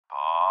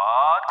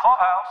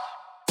Clubhouse.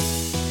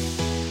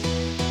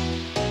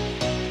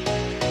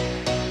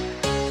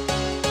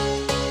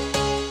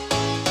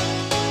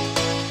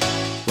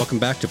 Welcome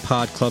back to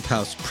Pod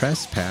Clubhouse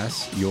Press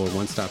Pass, your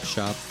one-stop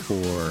shop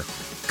for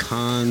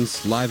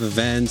cons, live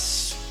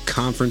events,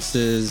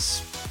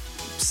 conferences,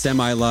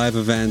 semi-live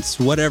events,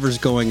 whatever's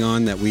going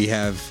on that we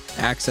have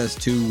access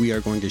to, we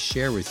are going to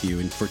share with you.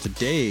 And for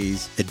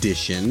today's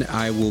edition,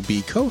 I will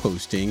be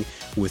co-hosting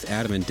with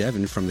Adam and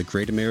Devin from the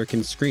Great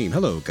American Scream.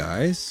 Hello,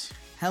 guys.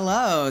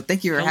 Hello.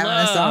 Thank you for having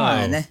us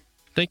on.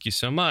 Thank you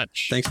so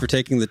much. Thanks for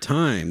taking the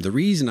time. The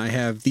reason I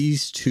have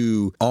these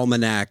two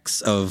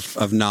almanacs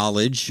of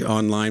knowledge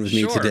online with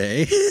me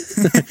today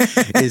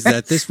is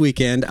that this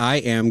weekend I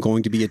am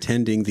going to be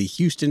attending the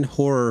Houston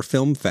Horror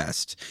Film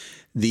Fest,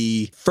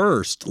 the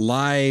first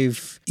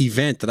live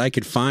event that I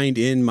could find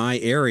in my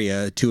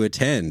area to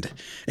attend.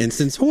 And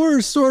since horror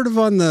is sort of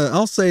on the,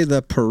 I'll say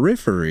the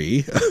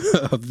periphery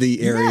of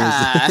the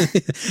areas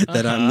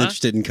that I'm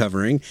interested in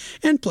covering,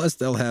 and plus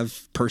they'll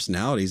have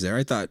personalities there,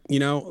 I thought,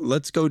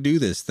 let's go do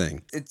this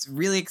thing. It's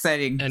really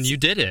exciting. And you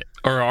did it,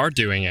 or are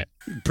doing it.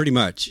 Pretty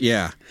much,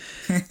 yeah.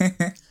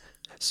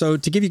 So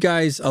to give you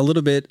guys a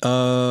little bit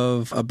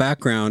of a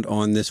background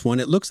on this one,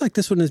 it looks like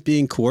this one is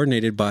being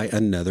coordinated by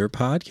another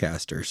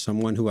podcaster,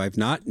 someone who I've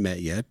not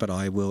met yet, but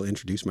I will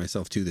introduce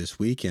myself to this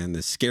weekend,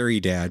 the Scary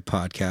Dad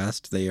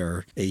podcast. They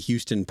are a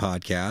Houston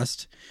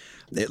podcast.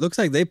 It looks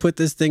like they put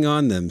this thing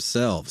on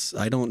themselves.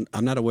 I'm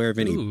not aware of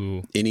any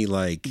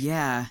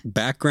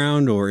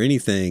background or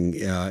anything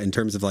in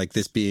terms of like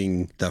this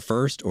being the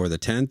first or the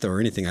 10th or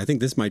anything. I think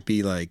this might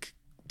be like,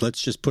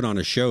 let's just put on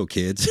a show,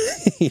 kids.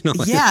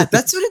 Yeah,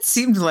 that's what it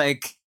seemed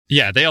like.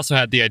 Yeah, they also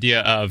had the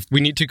idea of, we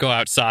need to go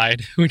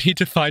outside. We need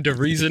to find a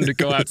reason to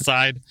go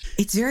outside.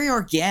 It's very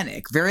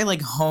organic, very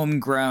like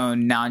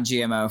homegrown,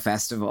 non-GMO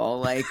festival.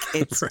 Like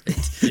it's, Right.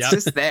 it's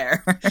just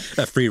there.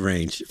 A free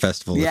range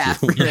festival. Yeah,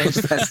 free range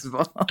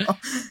festival.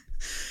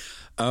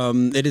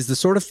 It is the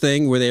sort of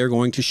thing where they are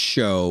going to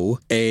show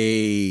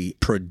a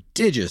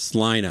prodigious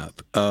lineup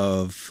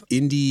of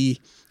indie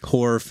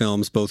horror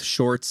films, both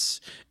shorts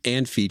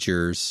and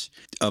features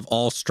of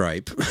all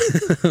stripe,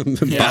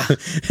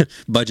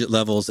 budget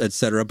levels,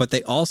 etc. But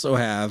they also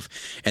have,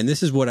 and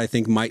this is what I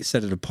think might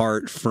set it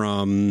apart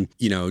from,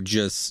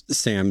 just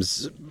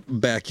Sam's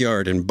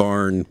backyard and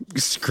barn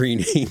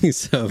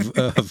screenings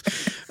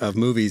of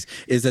movies,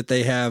 is that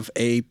they have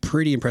a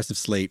pretty impressive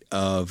slate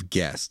of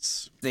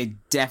guests. They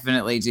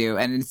definitely do.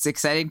 And it's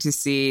exciting to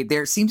see.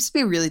 There seems to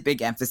be a really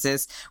big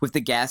emphasis with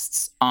the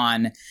guests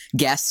on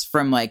guests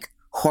from like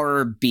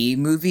horror B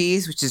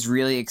movies, which is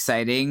really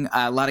exciting.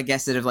 A lot of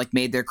guests that have like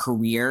made their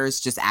careers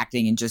just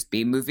acting in just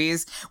B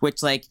movies,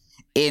 which like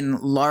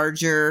in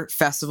larger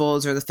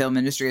festivals or the film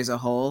industry as a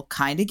whole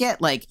kind of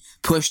get like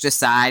pushed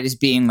aside as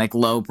being like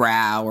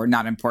lowbrow or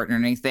not important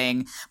or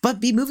anything. But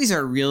B movies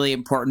are really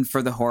important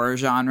for the horror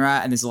genre.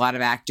 And there's a lot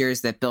of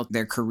actors that built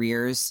their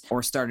careers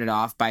or started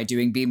off by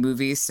doing B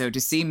movies. So to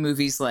see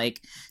movies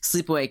like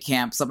Sleepaway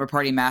Camp, Slumber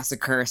Party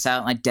Massacre,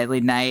 Silent Night,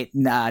 Deadly Night,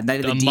 Night of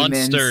the Demons.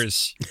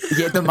 Monsters.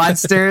 Yeah, the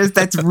Monsters.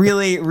 That's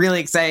really,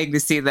 really exciting to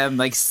see them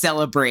like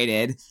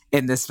celebrated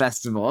in this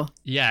festival.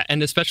 Yeah,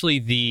 and especially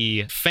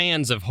the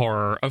fans of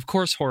horror. Of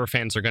course, horror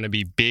fans are going to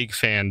be big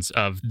fans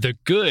of the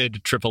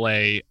good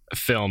AAA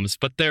films,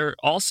 but they're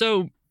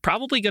also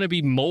probably going to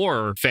be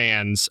more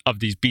fans of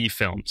these B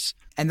films.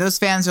 And those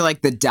fans are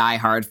like the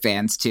diehard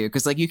fans too,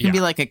 because like you can be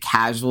like a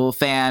casual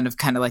fan of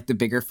kind of like the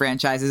bigger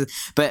franchises,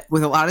 but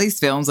with a lot of these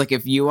films, like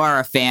if you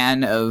are a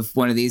fan of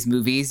one of these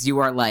movies, you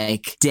are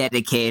like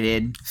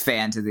dedicated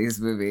fan to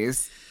these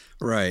movies.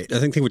 Right. I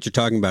think what you're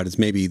talking about is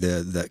maybe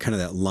the kind of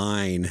that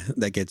line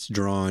that gets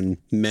drawn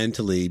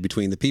mentally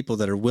between the people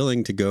that are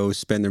willing to go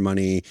spend their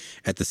money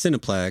at the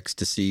Cineplex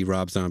to see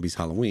Rob Zombie's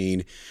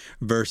Halloween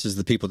versus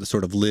the people that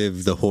sort of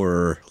live the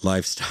horror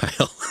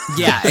lifestyle.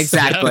 Yeah,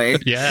 exactly.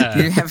 Yeah.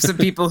 You have some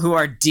people who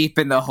are deep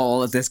in the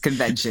hole at this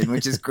convention,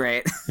 which is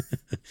great.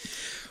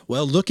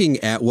 Well, looking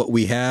at what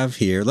we have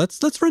here,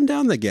 let's run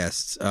down the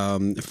guests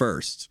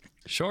first.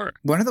 Sure.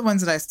 One of the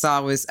ones that I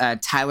saw was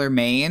Tyler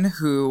Mane,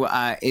 who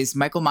is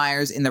Michael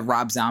Myers in the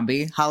Rob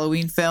Zombie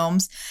Halloween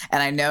films.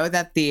 And I know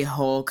that the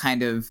whole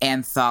kind of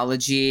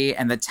anthology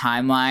and the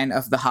timeline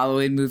of the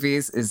Halloween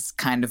movies is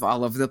kind of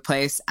all over the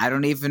place. I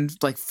don't even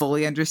like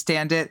fully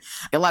understand it.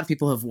 A lot of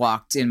people have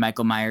walked in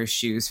Michael Myers'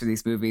 shoes for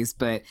these movies,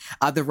 but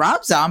the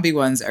Rob Zombie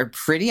ones are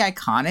pretty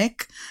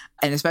iconic.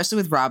 And especially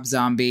with Rob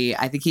Zombie,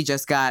 I think he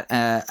just got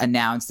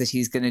announced that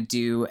he's going to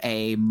do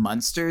a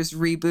Munsters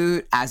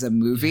reboot as a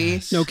movie.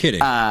 Yes. No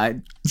kidding.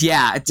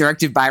 Yeah,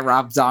 directed by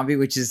Rob Zombie,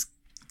 which is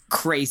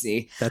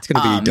crazy. That's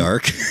going to be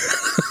dark.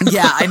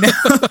 Yeah, I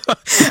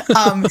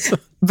know.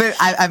 But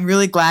I'm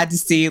really glad to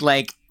see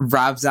like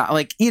Rob Zombie.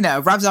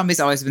 Like, Rob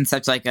Zombie's always been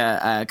such like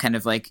a kind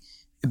of like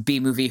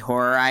B-movie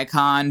horror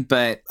icon,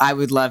 but I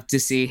would love to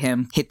see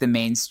him hit the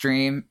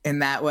mainstream in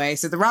that way.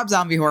 So the Rob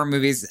Zombie horror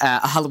movies,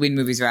 Halloween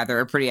movies rather,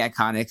 are pretty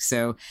iconic.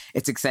 So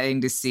it's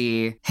exciting to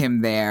see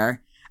him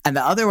there. And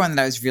the other one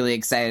that I was really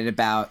excited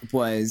about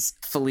was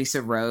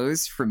Felissa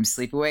Rose from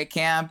Sleepaway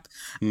Camp.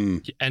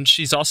 And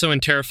she's also in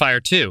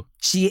Terrifier 2.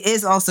 She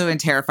is also in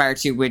Terrifier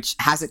 2, which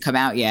hasn't come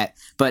out yet,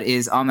 but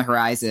is on the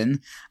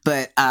horizon.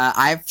 But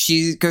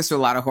she goes to a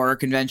lot of horror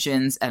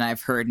conventions, and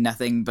I've heard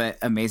nothing but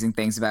amazing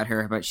things about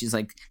her. But she's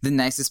like the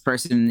nicest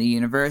person in the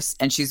universe,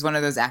 and she's one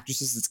of those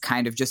actresses that's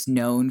kind of just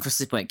known for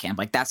Sleepaway Camp.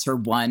 Like that's her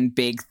one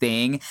big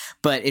thing,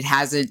 but it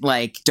hasn't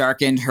like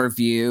darkened her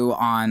view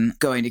on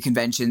going to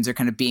conventions or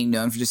kind of being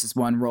known for just this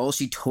one role.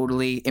 She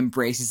totally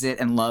embraces it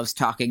and loves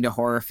talking to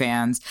horror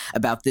fans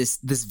about this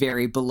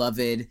very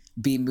beloved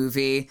B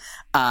movie.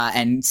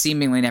 And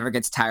seemingly never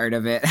gets tired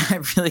of it. I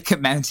really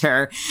commend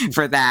her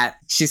for that.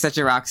 She's such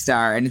a rock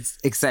star, and it's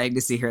exciting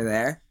to see her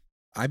there.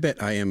 I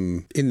bet I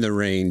am in the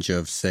range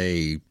of,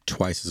 say,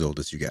 twice as old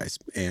as you guys.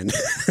 And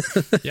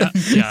yeah.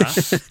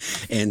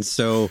 And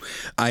so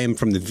I am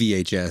from the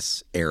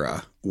VHS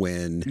era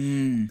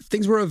when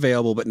things were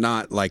available, but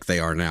not like they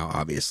are now,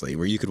 obviously,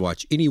 where you could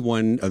watch any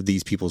one of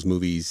these people's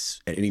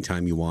movies at any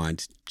time you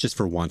want, just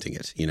for wanting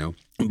it, you know?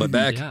 But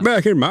back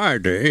in my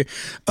day,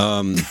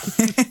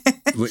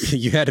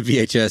 you had a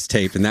VHS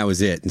tape and that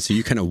was it. And so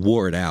you kind of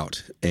wore it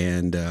out.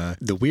 And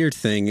the weird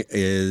thing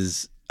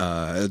is,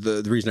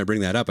 the reason I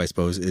bring that up, I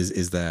suppose,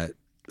 is that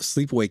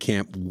Sleepaway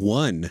Camp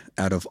 1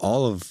 out of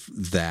all of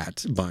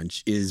that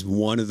bunch is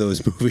one of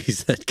those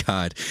movies that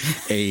got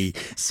a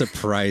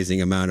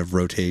surprising amount of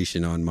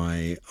rotation on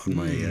my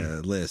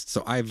list.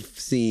 So I've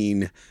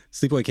seen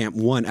Sleepaway Camp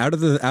 1 out of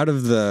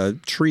the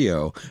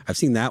trio. I've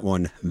seen that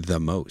one the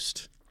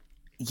most.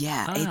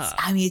 Yeah,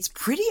 it's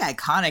pretty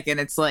iconic, and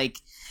it's like,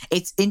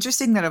 it's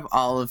interesting that of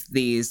all of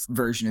these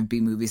version of B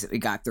movies that we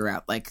got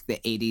throughout like the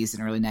 80s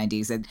and early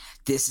 90s, that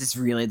this is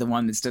really the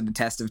one that stood the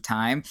test of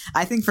time.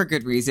 I think for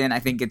good reason. I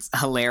think it's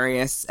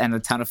hilarious and a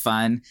ton of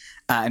fun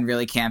and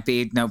really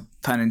campy, no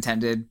pun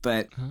intended,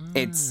 but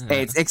it's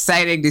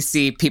exciting to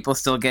see people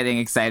still getting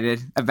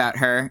excited about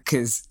her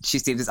because she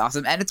seems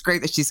awesome. And it's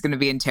great that she's going to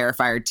be in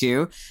Terrifier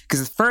 2,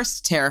 because the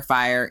first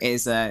Terrifier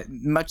is a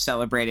much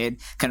celebrated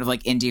kind of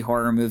like indie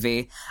horror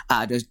movie.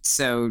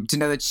 So to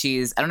know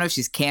that I don't know if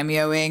she's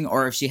cameoing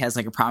or if she has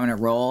like a prominent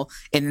role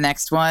in the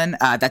next one,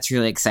 that's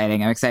really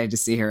exciting. I'm excited to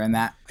see her in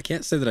that. I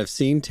can't say that I've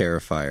seen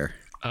Terrifier.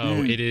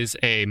 Oh, it is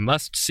a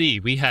must-see.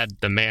 We had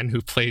the man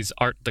who plays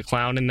Art the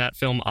Clown in that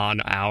film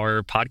on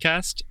our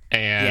podcast,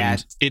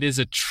 and it is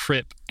a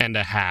trip and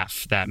a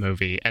half, that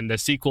movie. And the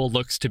sequel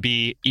looks to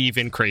be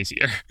even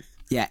crazier.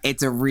 Yeah,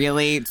 it's a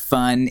really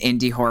fun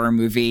indie horror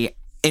movie,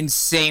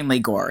 insanely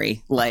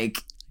gory,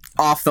 like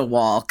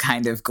off-the-wall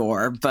kind of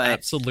gore. But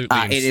absolutely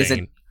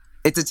insane.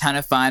 It's a ton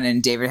of fun,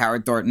 and David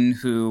Howard Thornton,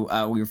 who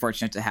we were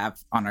fortunate to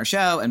have on our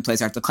show and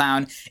plays Art the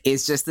Clown,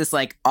 is just this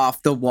like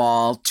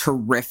off-the-wall,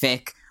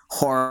 terrific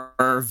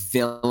horror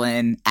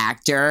villain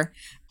actor.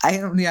 I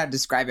don't know how to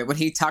describe it. When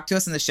he talked to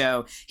us on the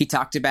show, he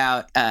talked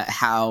about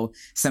how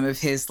some of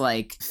his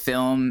like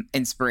film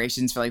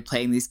inspirations for like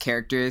playing these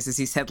characters is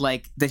he said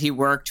like that he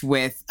worked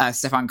with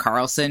Stefan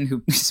Carlson,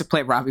 who used to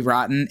play Robbie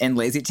Rotten in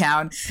Lazy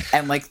Town,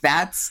 and like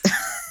that's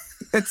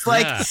it's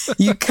like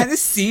you kind of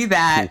see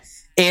that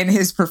in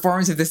his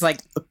performance of this like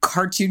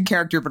cartoon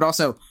character, but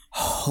also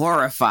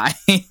horrifying.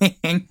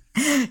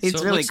 It's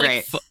so really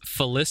great. Like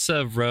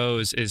Felissa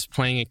Rose is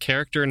playing a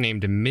character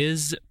named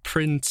Ms.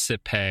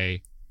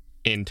 Principe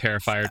in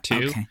Terrifier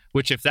 2,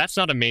 which if that's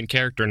not a main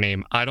character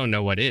name, I don't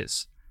know what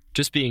is.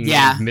 Just being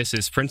named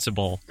Mrs.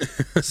 Principal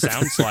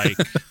sounds like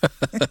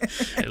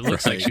it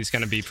looks like she's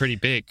going to be pretty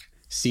big.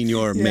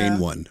 Senior main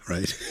one,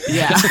 right?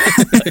 Yeah.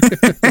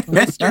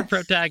 Mr.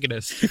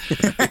 Protagonist.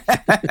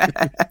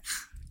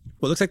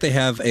 Well, it looks like they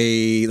have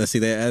they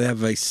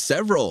have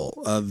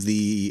several of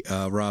the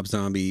Rob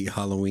Zombie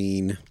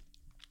Halloween.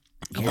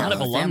 A lot of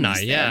alumni,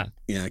 yeah,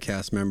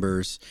 cast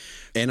members,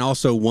 and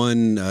also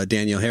one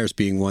Danielle Harris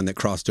being one that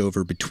crossed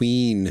over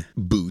between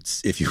boots.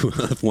 If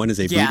one is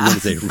a boot, one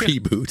is a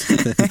reboot.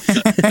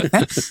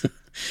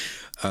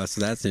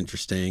 So that's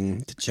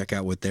interesting to check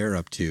out what they're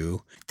up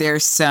to.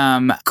 There's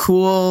some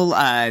cool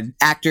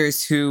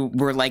actors who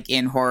were like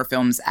in horror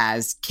films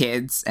as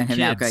kids and have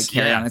now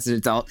carried on as an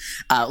adult.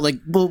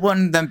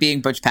 One of them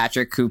being Butch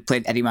Patrick, who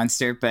played Eddie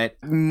Munster, but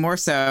more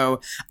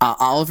so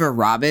Oliver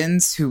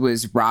Robbins, who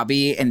was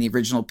Robbie in the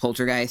original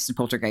Poltergeist and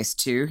Poltergeist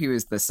 2. He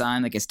was the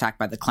son that gets attacked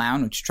by the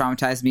clown, which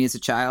traumatized me as a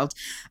child.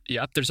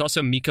 Yep. There's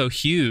also Miko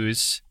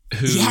Hughes,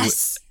 who,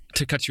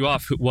 to cut you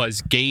off, who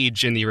was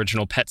Gage in the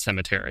original Pet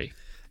Sematary.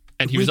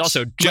 And he was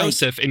also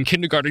Joseph in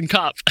Kindergarten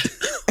Cop.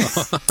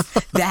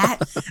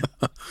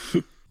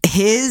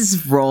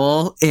 His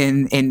role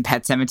in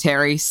Pet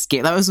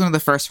Sematary, that was one of the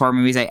first horror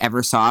movies I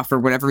ever saw. For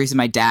whatever reason,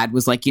 my dad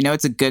was like,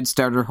 it's a good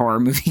starter horror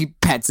movie,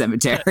 Pet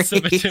Sematary.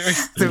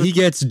 So he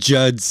gets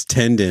Judd's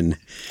tendon.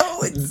 Oh,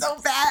 it's so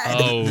bad.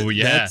 Oh,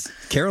 yeah.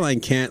 Caroline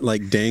can't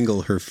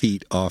dangle her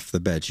feet off the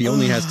bed. She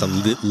only has to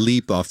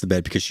leap off the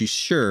bed because she's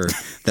sure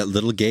that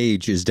little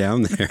Gage is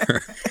down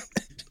there.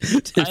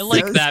 I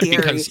like so that scary.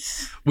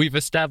 because we've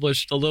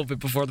established a little bit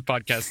before the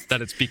podcast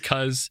that it's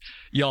because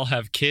y'all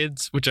have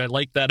kids, which I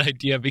like that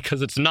idea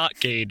because it's not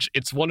Gage.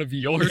 It's one of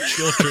your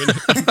children.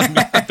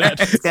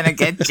 It's gonna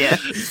get you.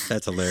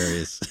 That's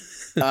hilarious.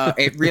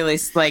 It really,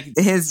 like,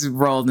 his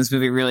role in this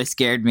movie really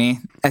scared me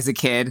as a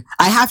kid.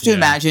 I have to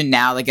imagine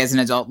now, like, as an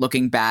adult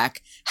looking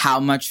back, how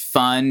much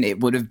fun it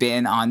would have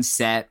been on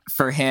set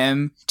for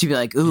him to be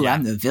like, ooh,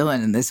 I'm the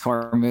villain in this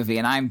horror movie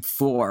and I'm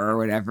 4 or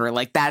whatever.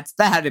 Like, that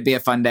had to be a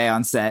fun day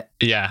on set.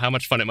 Yeah, how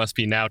much fun it must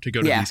be now to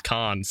go to these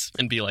cons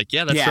and be like,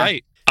 yeah, that's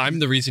right. I'm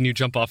the reason you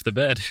jump off the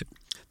bed.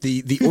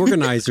 The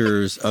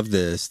organizers of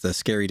this, the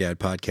Scary Dad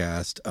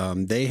podcast,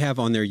 they have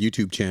on their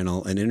YouTube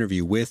channel an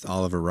interview with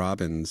Oliver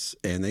Robbins,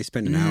 and they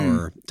spend an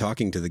hour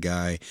talking to the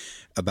guy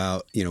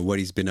about, you know, what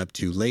he's been up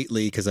to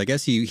lately, because I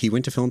guess he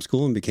went to film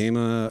school and became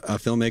a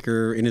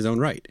filmmaker in his own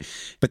right.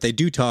 But they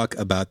do talk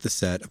about the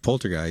set of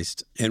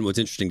Poltergeist, and what's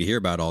interesting to hear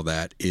about all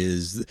that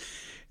is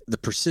the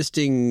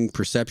persisting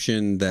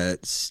perception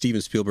that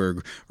Steven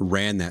Spielberg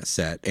ran that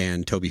set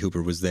and Tobe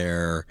Hooper was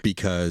there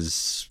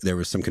because there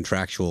was some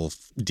contractual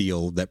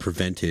deal that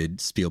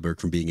prevented Spielberg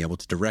from being able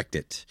to direct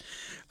it.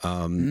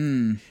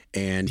 And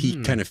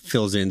he kind of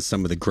fills in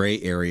some of the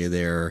gray area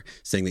there,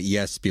 saying that,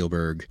 yes,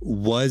 Spielberg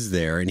was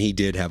there and he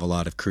did have a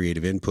lot of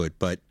creative input,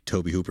 but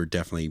Tobe Hooper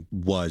definitely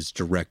was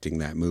directing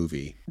that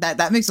movie.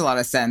 That makes a lot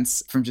of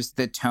sense from just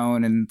the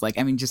tone and, like,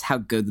 I mean, just how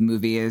good the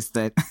movie is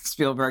that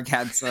Spielberg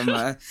had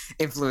some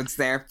influence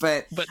there.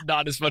 But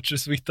not as much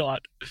as we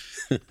thought.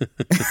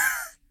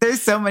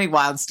 There's so many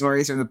wild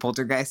stories from the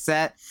Poltergeist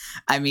set.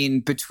 I mean,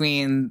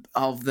 between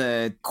all of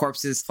the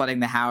corpses flooding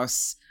the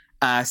house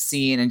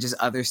scene and just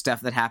other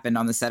stuff that happened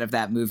on the set of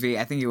that movie,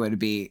 I think it would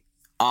be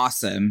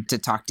awesome to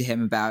talk to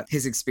him about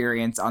his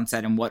experience on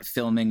set and what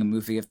filming a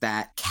movie of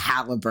that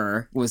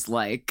caliber was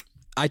like.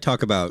 I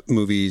talk about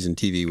movies and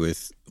TV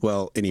with,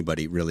 well,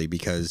 anybody really,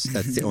 because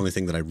that's the only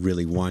thing that I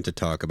really want to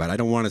talk about. I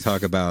don't want to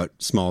talk about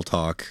small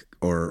talk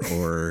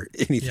or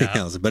anything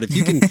else. But if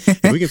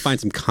we can find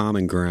some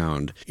common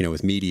ground, you know,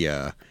 with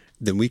media,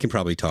 then we can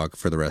probably talk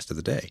for the rest of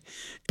the day.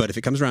 But if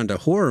it comes around to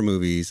horror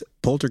movies,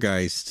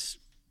 Poltergeist,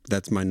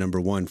 that's my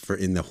number one for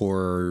in the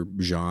horror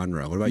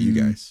genre. What about you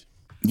guys?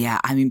 Yeah,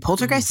 I mean,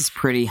 Poltergeist is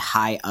pretty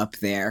high up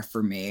there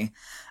for me.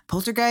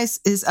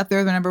 Poltergeist is up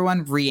there, the number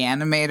one.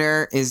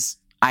 Reanimator is,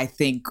 I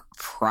think,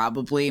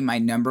 probably my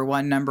number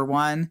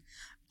one,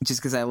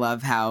 just because I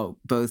love how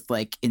both,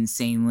 like,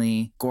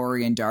 insanely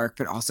gory and dark,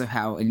 but also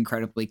how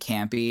incredibly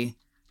campy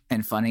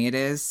and funny it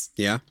is.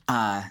 Yeah.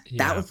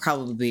 That would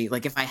probably be,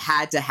 like, if I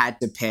had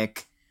to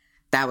pick,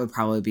 that would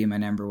probably be my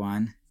number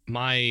one.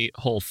 My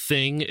whole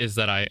thing is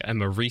that I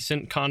am a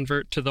recent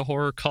convert to the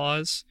horror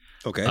cause.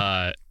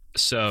 Okay.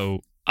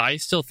 So I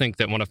still think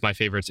that one of my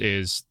favorites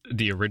is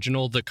the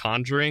original The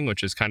Conjuring,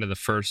 which is kind of the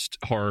first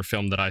horror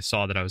film that I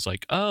saw that I was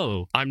like,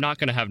 oh, I'm not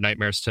going to have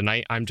nightmares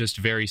tonight. I'm just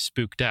very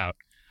spooked out.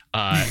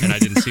 And I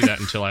didn't see that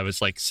until I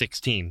was like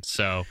 16.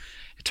 So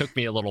it took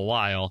me a little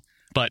while.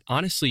 But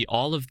honestly,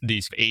 all of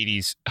these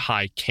 80s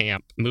high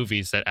camp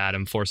movies that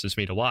Adam forces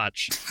me to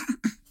watch,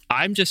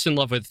 I'm just in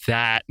love with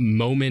that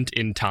moment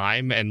in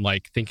time and,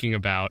 like, thinking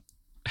about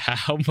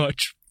how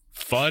much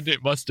fun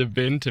it must have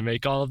been to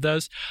make all of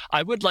those.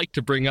 I would like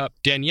to bring up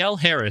Danielle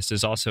Harris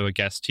is also a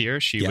guest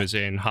here. She was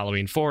in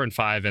Halloween 4 and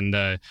 5 and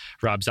the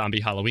Rob Zombie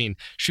Halloween.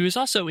 She was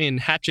also in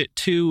Hatchet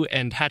 2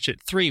 and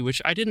Hatchet 3,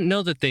 which I didn't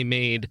know that they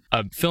made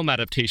a film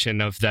adaptation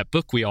of that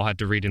book we all had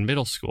to read in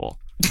middle school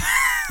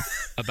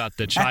about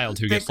the child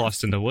who gets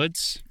lost in the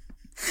woods.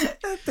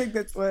 I think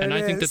that's what and it I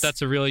is. think that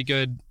that's a really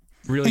good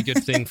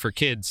thing for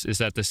kids, is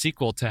that the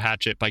sequel to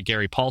Hatchet by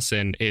Gary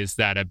Paulson is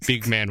that a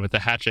big man with a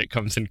hatchet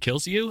comes and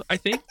kills you, I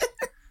think.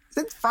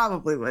 That's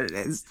probably what it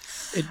is.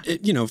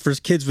 You know, for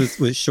kids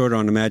with short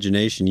on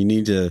imagination, you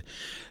need to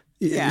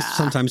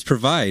sometimes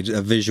provide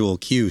a visual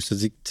cue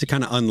to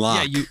kind of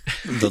unlock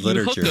the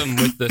literature. You hook them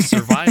with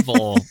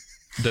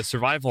the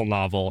survival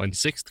novel in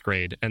 6th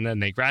grade, and then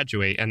they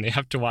graduate and they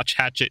have to watch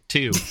Hatchet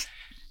 2.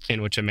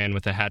 In which a man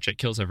with a hatchet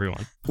kills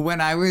everyone.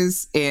 When I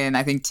was in,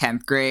 I think,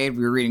 10th grade,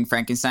 we were reading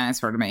Frankenstein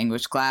as part of my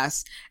English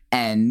class.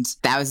 And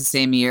that was the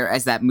same year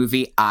as that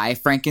movie I,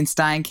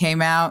 Frankenstein came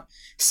out.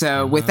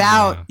 So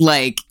without,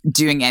 like,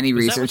 doing any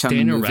research on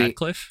Daniel the movie.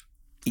 Radcliffe?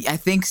 I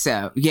think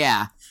so,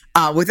 yeah.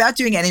 Without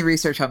doing any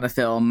research on the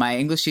film, my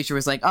English teacher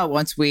was like, oh,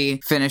 once we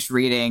finish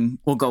reading,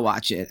 we'll go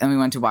watch it. And we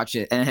went to watch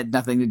it, and it had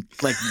nothing to,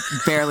 like,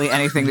 barely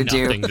anything to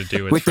do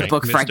with the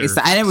book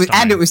Frankenstein.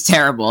 And it was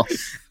terrible.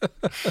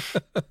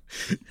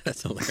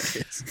 That's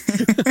hilarious.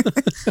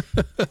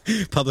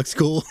 Public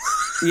school.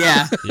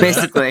 Yeah,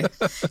 basically.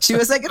 She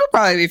was like, it'll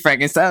probably be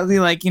Frankenstein. It'll be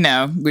like, you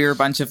know, we were a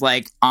bunch of,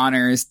 like,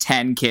 honors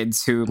 10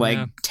 kids who, like,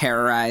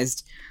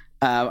 terrorized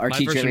our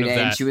teacher every day.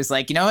 And she was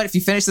like, you know what? If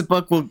you finish the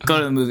book, we'll go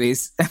to the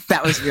movies.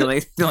 That was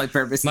really the only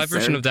purpose. My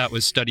version of that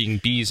was studying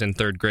bees in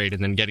 3rd grade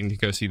and then getting to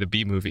go see the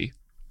Bee Movie.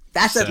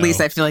 That's at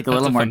least, I feel like, a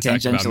little more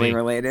tangentially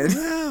related.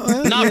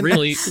 Not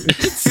really. It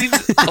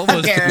seems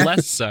almost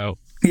less so.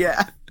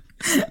 Yeah,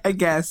 I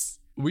guess.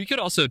 We could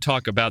also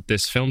talk about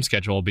this film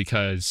schedule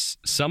because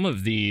some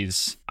of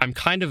these, I'm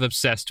kind of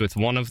obsessed with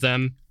one of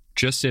them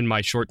just in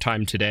my short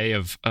time today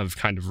of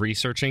kind of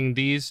researching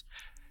these.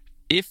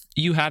 If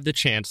you have the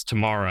chance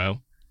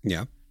tomorrow,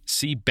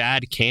 see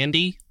Bad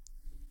Candy.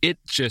 It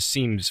just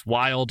seems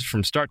wild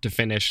from start to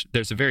finish.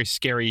 There's a very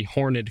scary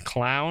horned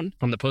clown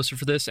on the poster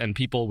for this and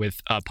people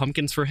with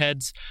pumpkins for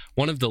heads.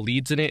 One of the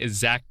leads in it is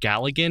Zach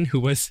Galligan, who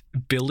was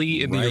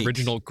Billy in the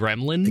original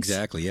Gremlins.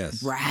 Exactly,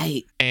 yes.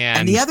 Right.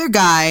 And the other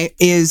guy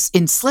is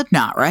in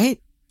Slipknot, right?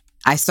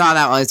 I saw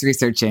that while I was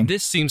researching.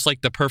 This seems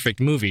like the perfect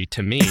movie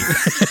to me.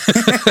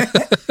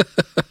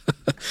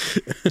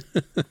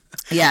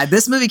 Yeah,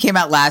 this movie came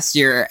out last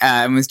year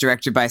and was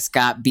directed by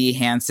Scott B.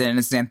 Hansen.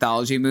 It's an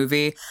anthology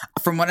movie.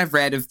 From what I've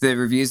read of the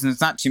reviews, and it's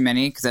not too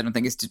many because I don't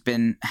think it's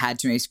had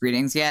too many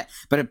screenings yet,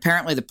 but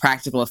apparently the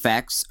practical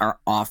effects are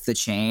off the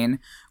chain,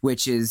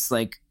 which is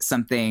like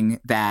something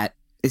that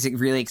is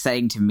really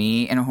exciting to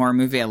me in a horror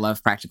movie. I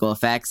love practical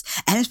effects,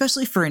 and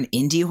especially for an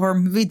indie horror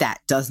movie that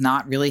does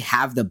not really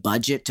have the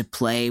budget to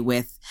play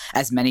with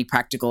as many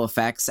practical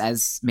effects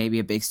as maybe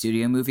a big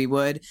studio movie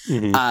would.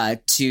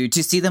 To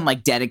see them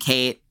like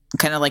dedicate,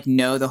 kind of like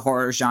know the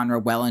horror genre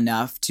well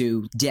enough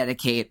to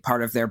dedicate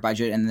part of their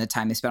budget and the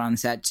time they spent on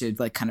set to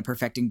like kind of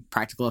perfecting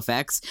practical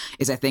effects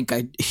is, I think,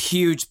 a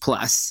huge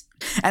plus.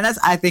 And that's,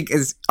 I think,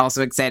 is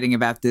also exciting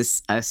about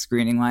this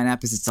screening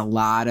lineup is it's a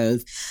lot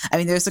of, I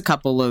mean, there's a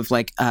couple of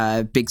like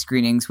big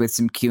screenings with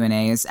some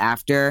Q&As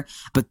after,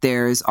 but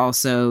there's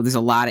a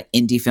lot of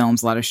indie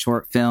films, a lot of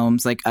short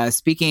films. Like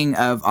speaking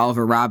of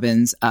Oliver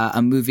Robbins,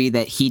 a movie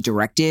that he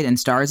directed and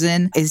stars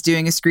in is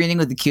doing a screening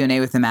with the Q&A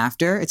with him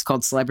after. It's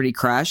called Celebrity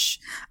Crush.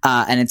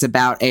 And it's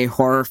about a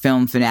horror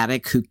film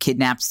fanatic who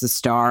kidnaps the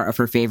star of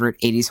her favorite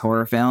 80s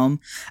horror film.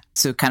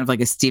 So kind of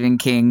like a Stephen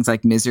King's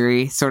like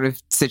Misery sort of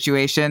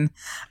situation.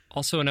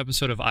 Also an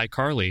episode of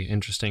iCarly,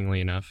 interestingly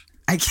enough.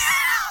 I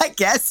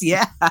guess,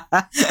 yeah.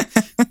 That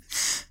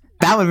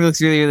one looks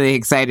really, really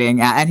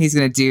exciting. And he's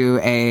going to do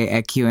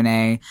a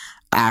Q&A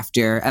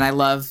after. And I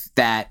love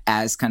that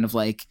as kind of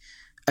like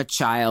a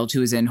child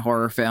who is in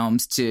horror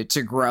films to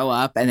grow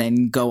up and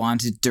then go on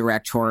to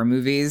direct horror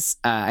movies,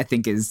 I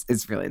think is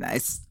really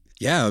nice.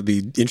 Yeah, it would be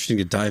interesting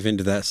to dive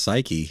into that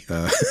psyche.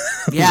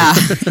 Yeah,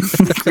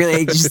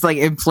 really, just like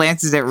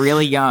implants it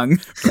really young.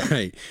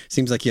 Right.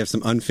 Seems like you have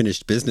some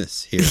unfinished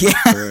business here. Yeah.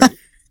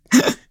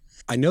 Right.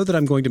 I know that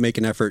I'm going to make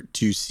an effort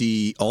to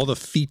see all the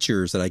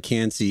features that I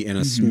can see and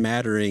a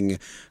smattering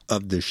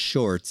of the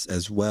shorts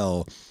as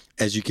well.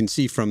 As you can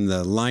see from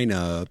the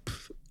lineup,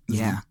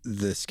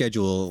 the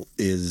schedule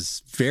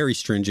is very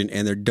stringent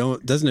and there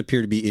doesn't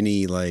appear to be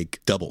any like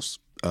doubles.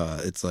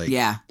 It's like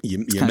you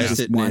miss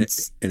it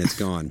and it's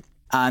gone.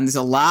 There's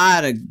a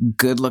lot of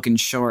good-looking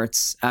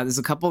shorts. There's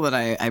a couple that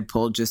I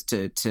pulled just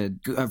to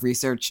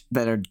research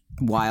that are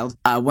wild.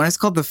 One is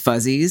called The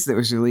Fuzzies that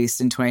was released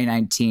in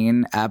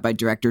 2019 by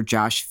director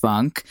Josh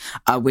Funk,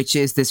 which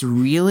is this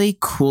really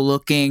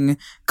cool-looking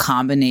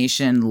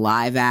combination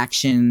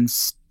live-action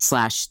 /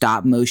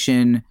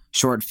 stop-motion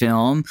short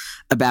film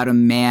about a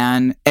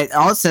man.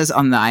 All it says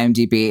on the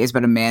IMDb is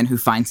about a man who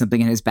finds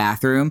something in his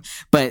bathroom,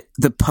 but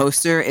the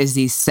poster is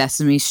these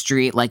Sesame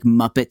Street like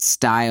Muppet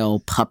style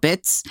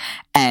puppets,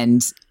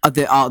 and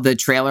the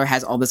trailer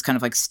has all this kind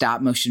of like stop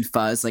motion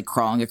fuzz like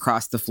crawling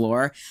across the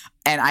floor.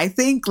 And I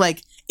think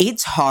like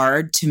it's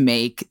hard to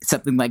make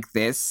something like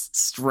this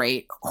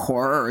straight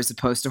horror as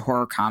opposed to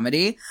horror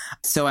comedy.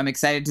 So I'm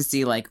excited to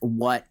see like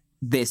what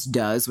this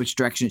does, which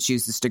direction it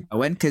chooses to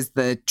go in, because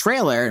the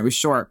trailer, it was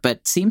short,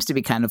 but seems to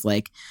be kind of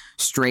like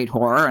straight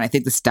horror. And I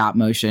think the stop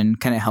motion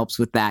kind of helps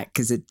with that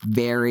because it's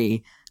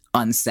very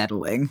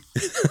unsettling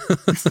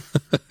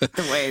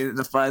the way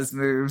the fuzz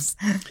moves.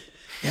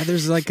 Yeah,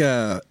 there's like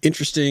a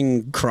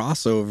interesting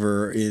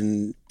crossover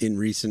in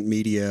recent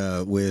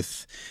media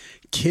with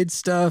kid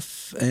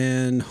stuff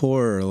and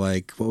horror.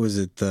 Like, what was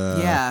it?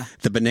 The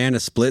Banana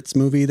Splits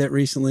movie that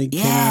recently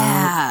came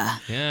out.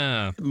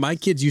 Yeah. My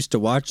kids used to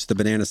watch the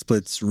Banana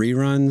Splits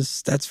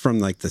reruns. That's from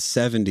like the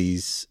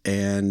 70s,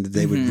 and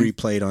they would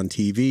replay it on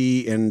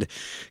TV. And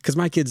because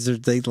my kids,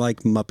 they like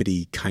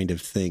Muppety kind of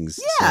things.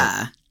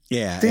 Yeah. So,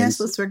 yeah. Banana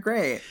Splits were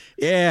great.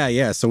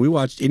 Yeah. So we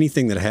watched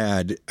anything that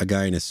had a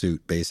guy in a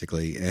suit,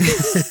 basically. And,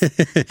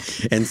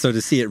 and so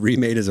to see it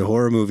remade as a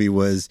horror movie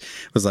was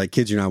like,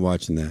 kids, you're not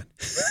watching that.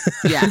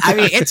 Yeah, I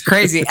mean, it's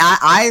crazy.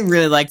 I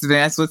really liked the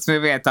Banana Splits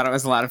movie. I thought it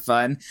was a lot of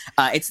fun.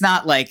 It's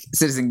not like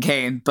Citizen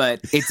Kane,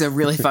 but it's a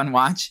really fun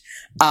watch.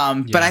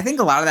 But I think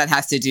a lot of that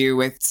has to do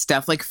with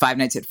stuff like Five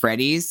Nights at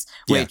Freddy's,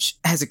 which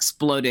has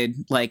exploded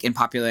like in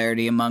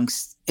popularity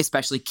amongst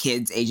especially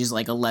kids ages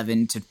like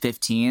 11 to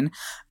 15.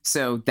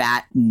 So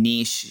that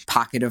niche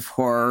pocket of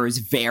horror is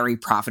very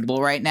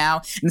profitable right now.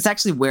 And it's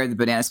actually where the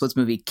Banana Splits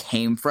movie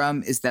came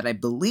from, is that I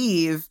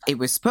believe it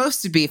was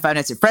supposed to be a Five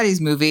Nights at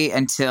Freddy's movie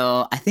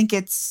until I think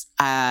it's,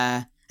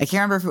 I can't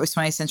remember if it was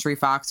 20th Century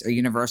Fox or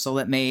Universal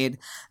that made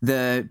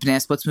the Banana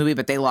Splits movie,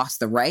 but they lost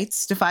the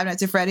rights to Five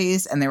Nights at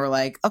Freddy's. And they were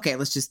like, okay,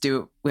 let's just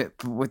do it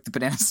with the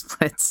Banana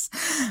Splits.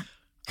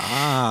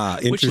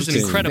 Interesting. Which was an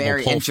incredible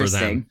Very pull interesting.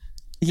 for them.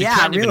 Yeah, it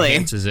kind really of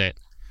enhances it.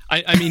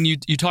 I mean, you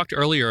talked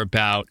earlier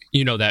about,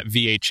 that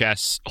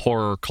VHS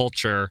horror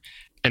culture,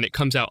 and it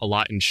comes out a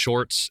lot in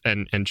shorts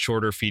and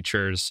shorter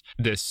features,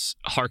 this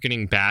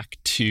hearkening back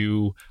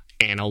to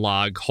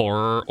analog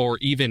horror or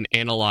even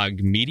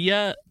analog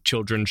media,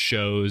 children's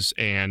shows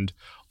and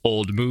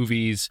old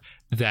movies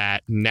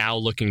that now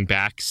looking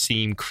back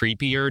seem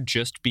creepier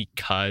just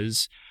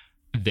because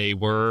they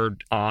were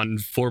on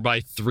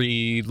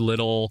 4x3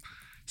 little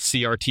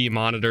CRT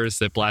monitors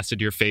that blasted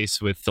your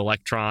face with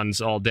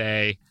electrons all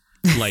day.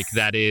 Like,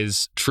 that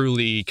is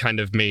truly kind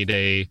of made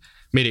a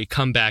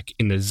comeback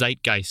in the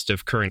zeitgeist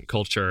of current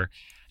culture.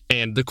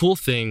 And the cool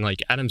thing,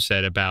 like Adam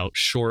said, about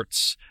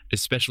shorts,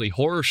 especially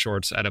horror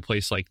shorts at a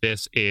place like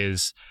this,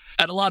 is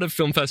at a lot of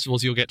film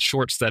festivals, you'll get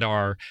shorts that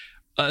are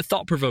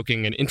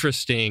thought-provoking and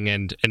interesting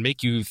and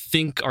make you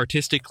think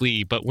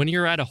artistically. But when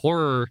you're at a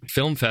horror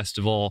film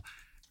festival,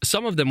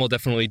 some of them will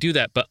definitely do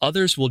that, but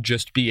others will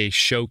just be a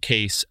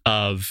showcase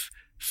of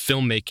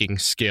filmmaking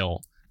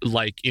skill,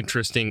 like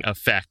interesting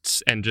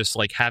effects and just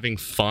like having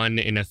fun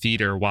in a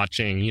theater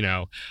watching,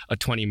 a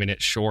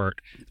 20-minute short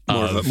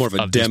more of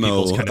a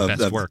demo kind of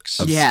best works.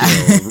 Rather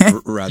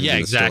yeah, than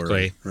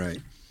exactly. Story. Right.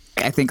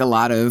 I think a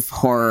lot of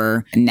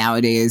horror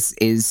nowadays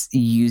is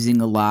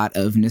using a lot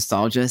of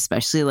nostalgia,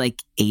 especially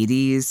like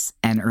 80s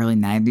and early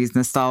 90s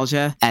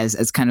nostalgia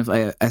as kind of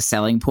a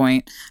selling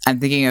point. I'm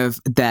thinking of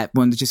that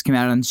one that just came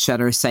out on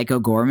Shudder, Psycho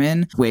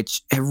Gorman,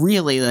 which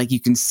really, like, you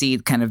can see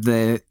kind of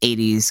the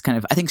 80s kind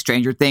of, I think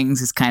Stranger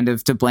Things is kind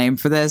of to blame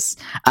for this.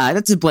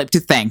 That's to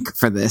thank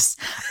for this.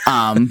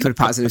 Put a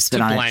positive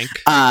spin on blank.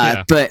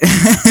 it.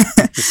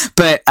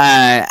 But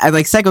I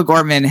like Psycho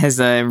Gorman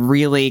has a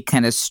really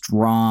kind of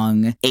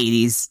strong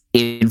 80s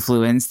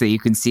influence that you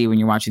can see when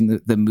you're watching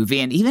the movie.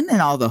 And even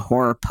in all the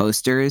horror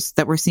posters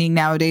that we're seeing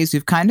nowadays,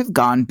 we've kind of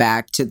gone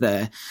back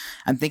to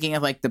I'm thinking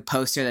of like the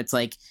poster that's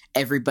like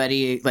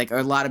everybody, like, or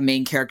a lot of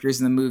main characters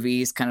in the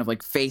movies, kind of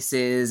like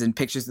faces and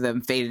pictures of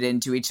them faded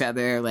into each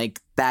other. Like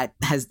that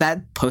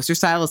poster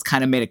style has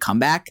kind of made a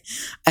comeback.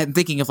 I'm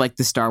thinking of like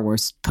the Star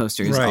Wars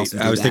posters. Right. Also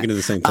I was thinking of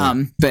the same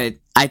thing. But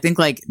I think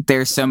like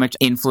there's so much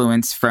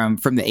influence from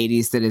the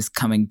 80s that is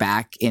coming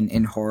back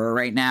in horror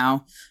right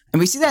now. And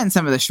we see that in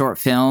some of the short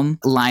film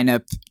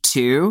lineup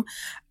too,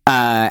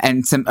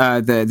 and some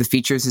the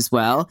features as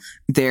well.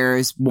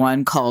 There's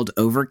one called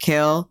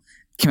Overkill,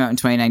 came out in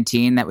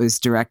 2019, that was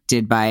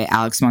directed by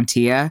Alex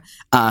Montilla,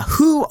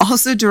 who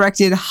also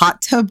directed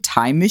Hot Tub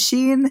Time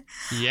Machine.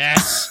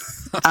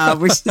 Yes.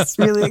 Which is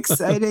really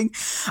exciting.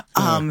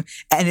 And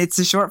it's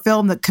a short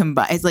film that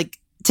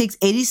takes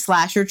 80s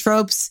slasher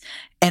tropes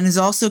and is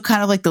also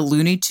kind of like the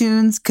Looney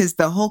Tunes, because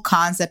the whole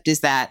concept is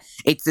that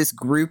it's this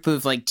group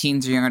of like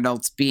teens or young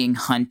adults being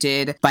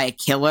hunted by a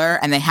killer,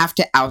 and they have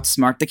to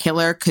outsmart the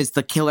killer because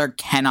the killer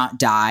cannot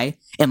die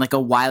in like a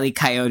Wile E.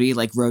 Coyote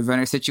like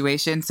Roadrunner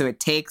situation. So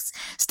it takes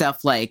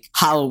stuff like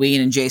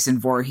Halloween and Jason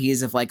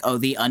Voorhees of like,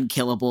 the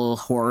unkillable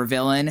horror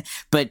villain,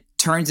 but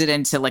turns it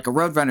into like a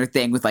Roadrunner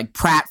thing with like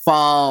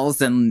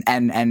pratfalls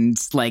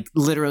and like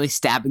literally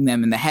stabbing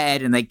them in the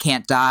head and they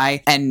can't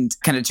die, and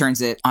kind of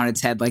turns it on its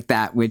head like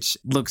that, which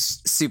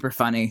looks super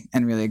funny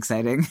and really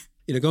exciting.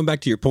 Going back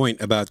to your point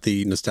about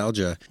the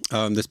nostalgia,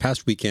 this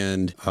past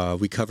weekend,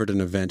 we covered an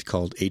event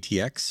called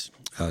ATX,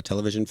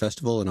 Television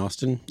Festival in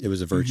Austin. It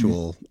was a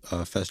virtual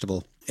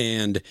festival.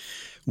 And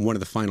one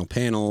of the final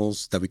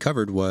panels that we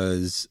covered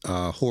was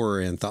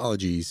horror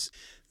anthologies.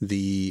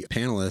 The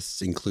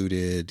panelists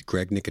included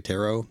Greg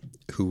Nicotero,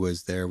 who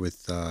was there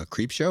with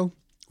Creepshow,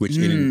 which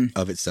in and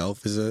of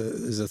itself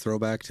is a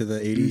throwback to the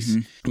 80s.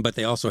 Mm-hmm. But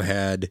they also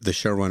had the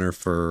showrunner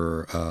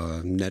for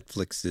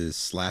Netflix's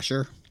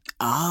Slasher.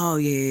 Oh,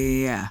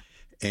 yeah.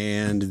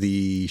 And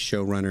the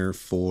showrunner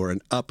for an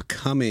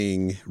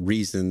upcoming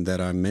reason that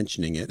I'm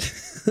mentioning it.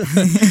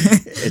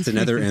 It's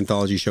another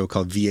anthology show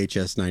called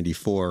VHS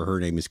 94. Her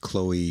name is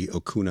Chloe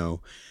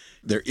Okuno.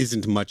 There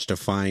isn't much to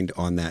find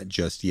on that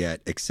just yet,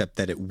 except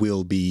that it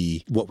will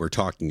be what we're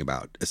talking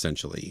about,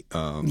 essentially.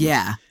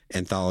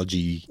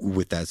 Anthology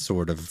with that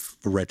sort of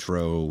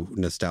retro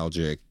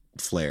nostalgic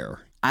flair.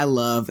 I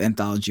love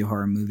anthology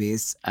horror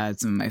movies. Some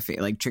of my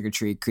favorite, like Trick or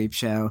Treat,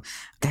 Creepshow.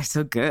 They're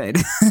so good.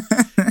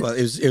 Well,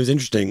 it was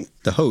interesting.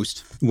 The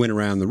host went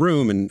around the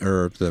room,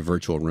 or the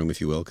virtual room,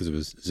 if you will, because it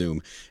was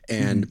Zoom,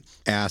 and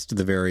asked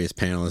the various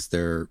panelists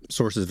their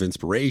sources of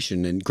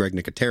inspiration. And Greg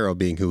Nicotero,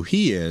 being who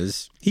he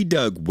is, he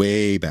dug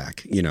way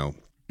back,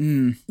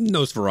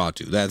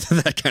 Nosferatu,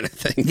 that kind of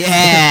thing.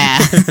 Yeah.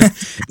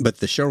 But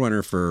the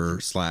showrunner for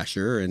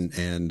Slasher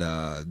and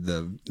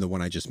the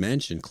one I just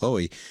mentioned,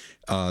 Chloe,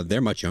 they're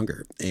much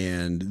younger,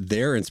 and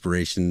their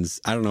inspirations,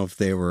 I don't know if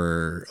they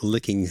were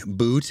licking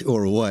boot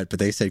or what, but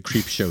they said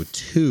Creepshow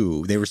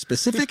 2. They were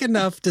specific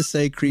enough to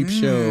say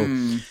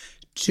Creepshow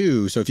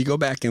 2. So if you go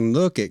back and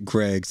look at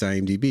Greg's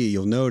IMDb,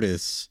 you'll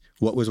notice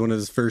what was one of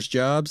his first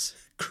jobs?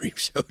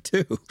 Creepshow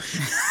 2.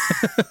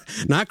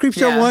 Not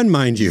Creepshow 1,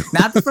 mind you.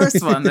 Not the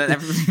first one that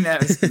everybody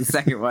knows, the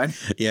second one.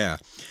 Yeah.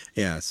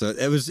 So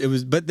it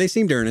was, but they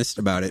seemed earnest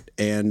about it.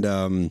 And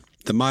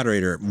the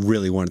moderator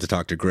really wanted to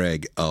talk to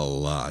Greg a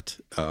lot.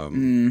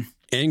 And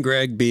And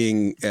Greg,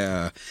 being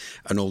an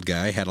old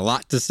guy, had a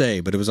lot to say,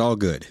 but it was all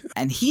good.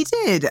 And he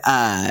did.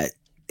 I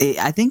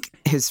think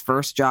his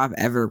first job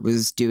ever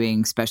was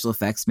doing special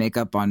effects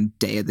makeup on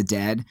Day of the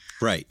Dead.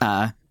 Right.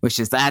 Which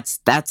is that's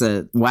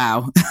a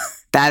wow.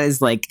 That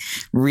is like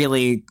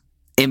really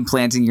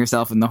implanting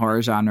yourself in the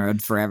horror genre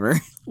forever.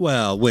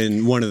 Well,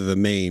 when one of the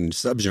main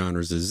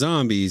subgenres is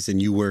zombies,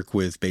 and you work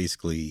with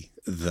basically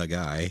the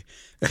guy.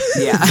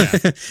 Yeah.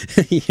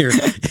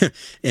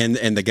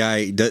 and the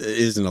guy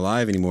isn't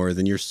alive anymore,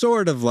 then you're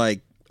sort of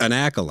like an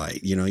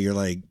acolyte. You know, you're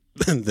like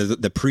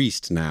the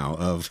priest now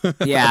of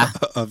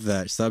of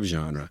that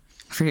subgenre.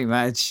 Pretty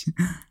much.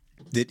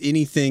 Did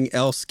anything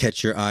else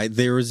catch your eye?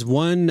 There was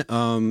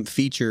one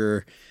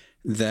feature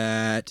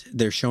that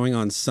they're showing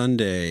on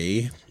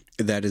Sunday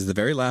that is the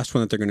very last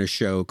one that they're going to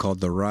show, called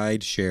The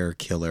Rideshare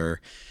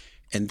Killer.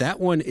 And that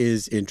one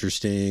is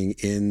interesting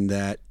in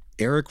that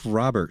Eric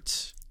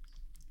Roberts,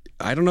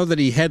 I don't know that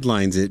he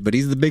headlines it, but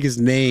he's the biggest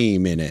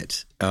name in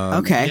it.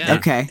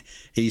 Okay.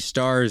 He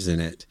stars in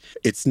it.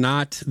 It's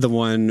not the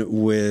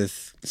one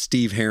with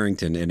Steve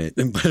Harrington in it.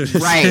 But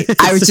Right.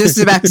 I was just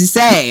about to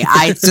say,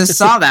 I just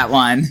saw that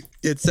one.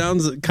 It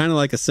sounds kind of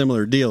like a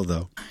similar deal,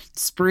 though.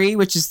 Spree,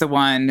 which is the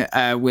one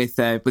with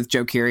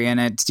Joe Keery in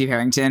it, Steve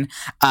Harrington.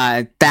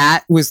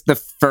 That was the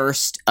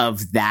first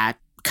of that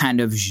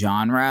kind of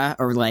genre,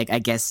 or like, I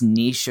guess,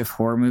 niche of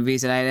horror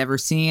movies that I'd ever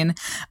seen.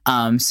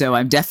 So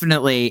I'm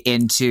definitely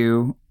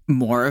into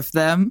more of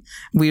them.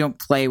 We don't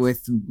play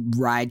with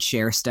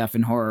rideshare stuff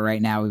in horror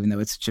right now, even though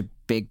it's such a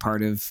big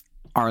part of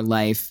our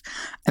life.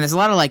 And there's a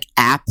lot of like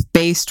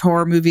app-based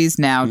horror movies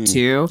now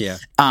too. Yeah.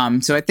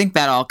 So I think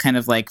that all kind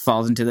of like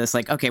falls into this,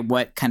 like, okay,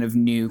 what kind of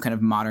new, kind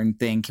of modern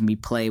thing can we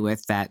play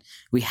with that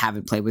we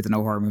haven't played with in a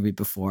horror movie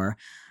before?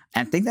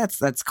 And I think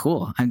that's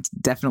cool. I'm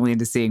definitely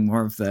into seeing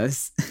more of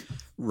those.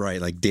 Right,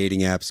 like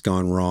dating apps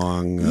gone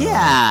wrong.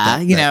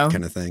 That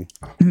kind of thing.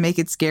 Make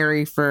it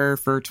scary for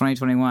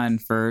 2021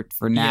 for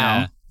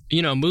now.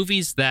 Yeah.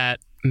 Movies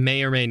that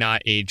may or may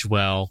not age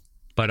well,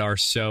 but are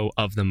so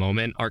of the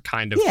moment, are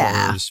kind of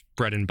horror's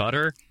bread and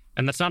butter.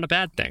 And that's not a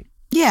bad thing.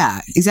 Yeah,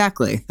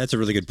 exactly. That's a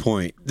really good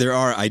point. There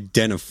are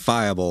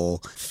identifiable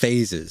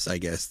phases, I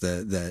guess,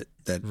 that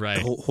right.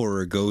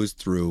 horror goes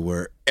through,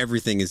 where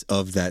everything is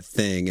of that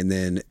thing and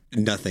then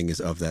nothing is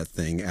of that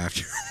thing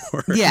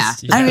afterwards. Yeah.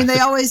 I mean, they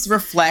always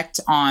reflect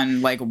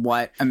on like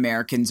what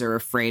Americans are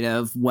afraid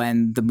of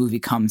when the movie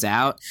comes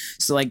out.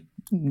 So like,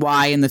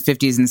 why in the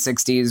 50s and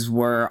 60s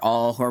were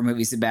all horror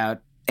movies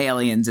about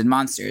aliens and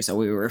monsters? So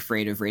we were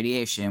afraid of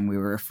radiation. We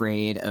were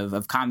afraid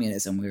of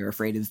communism. We were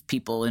afraid of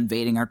people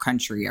invading our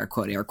country, our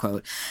quote, air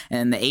quote.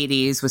 And the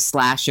 80s was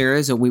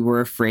slashers. So we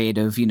were afraid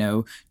of,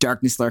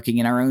 darkness lurking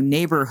in our own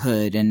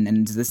neighborhood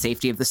and the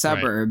safety of the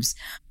suburbs.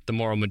 Right. The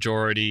moral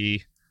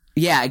majority.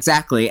 Yeah,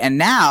 exactly. And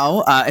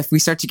now if we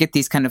start to get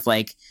these kind of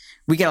like,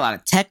 we get a lot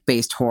of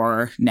tech-based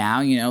horror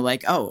now,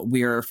 like, oh,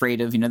 we're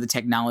afraid of, the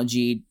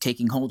technology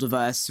taking hold of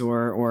us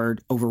or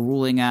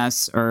overruling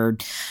us, or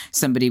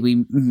somebody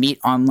we meet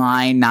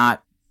online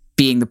not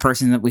being the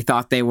person that we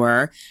thought they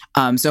were.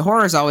 So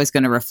horror is always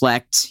going to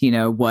reflect,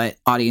 what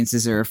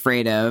audiences are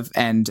afraid of.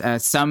 And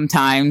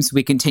sometimes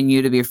we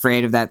continue to be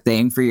afraid of that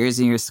thing for years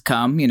and years to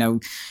come.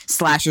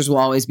 Slashers will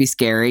always be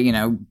scary.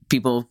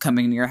 People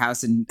coming to your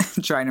house and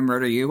trying to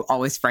murder you,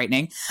 always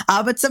frightening.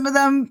 But some of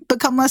them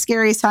become less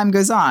scary as time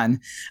goes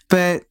on.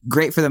 But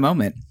great for the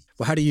moment.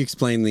 Well, how do you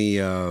explain the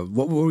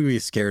what were we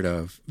scared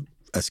of?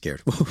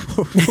 Scared.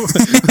 What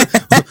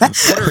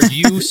are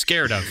you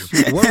scared of?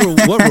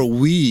 What were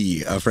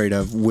we afraid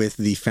of with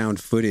the found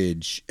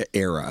footage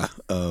era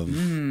of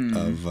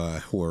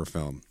horror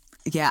film?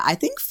 Yeah, I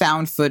think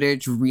found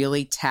footage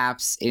really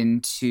taps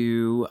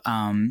into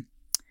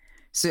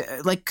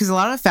because a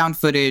lot of found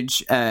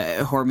footage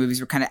horror movies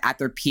were kind of at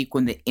their peak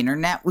when the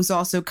internet was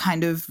also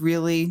kind of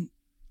really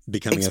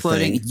becoming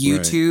exploding. A thing.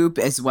 YouTube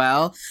as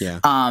well.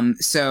 Yeah.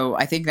 So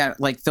I think that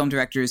like film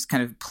directors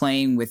kind of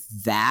playing with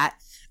that.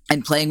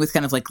 And playing with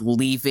kind of like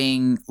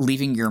leaving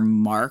your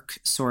mark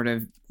sort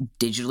of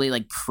digitally,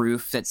 like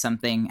proof that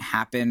something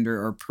happened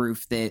or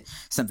proof that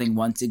something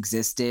once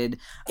existed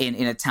in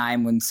a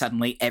time when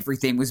suddenly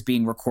everything was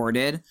being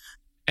recorded.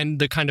 And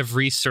the kind of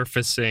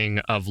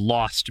resurfacing of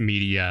lost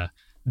media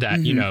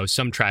that,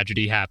 some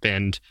tragedy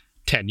happened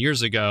 10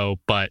 years ago,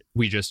 but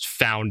we just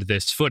found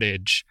this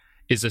footage,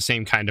 is the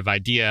same kind of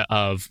idea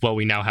of, well,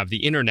 we now have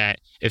the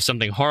internet. If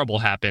something horrible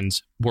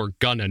happens, we're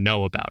gonna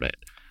know about it.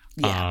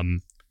 Yeah.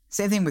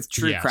 Same thing with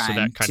true crime, so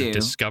that kind too. of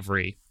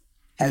discovery.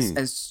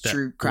 As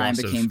true crime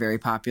became very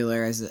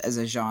popular as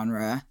a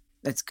genre,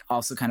 that's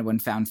also kind of when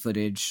found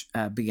footage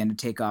began to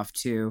take off,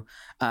 too.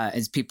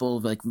 As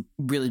people like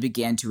really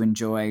began to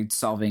enjoy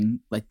solving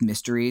like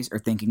mysteries or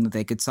thinking that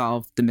they could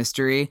solve the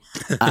mystery,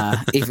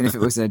 even if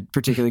it was a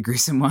particularly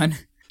gruesome one.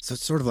 So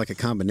it's sort of like a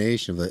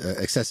combination of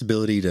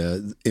accessibility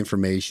to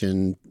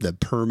information, the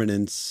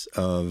permanence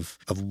of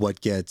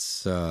what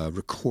gets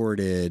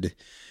recorded,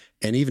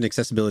 and even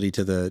accessibility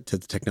to the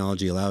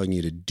technology allowing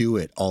you to do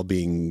it all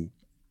being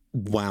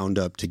wound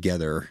up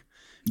together.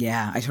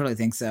 Yeah, I totally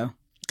think so.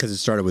 Because it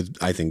started with,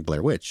 I think,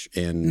 Blair Witch,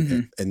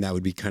 and that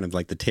would be kind of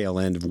like the tail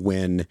end of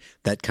when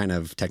that kind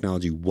of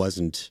technology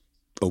wasn't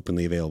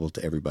openly available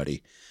to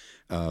everybody.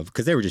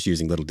 Because they were just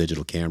using little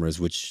digital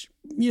cameras, which,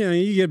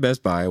 you get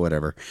Best Buy,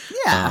 whatever.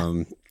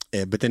 Yeah.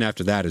 But then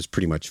after that is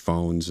pretty much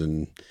phones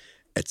and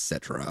et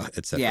cetera,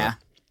 et cetera. Yeah.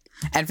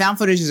 And found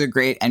footage is a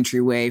great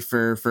entryway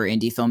for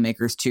indie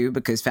filmmakers too,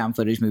 because found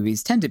footage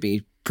movies tend to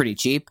be pretty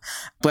cheap.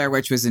 Blair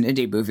Witch was an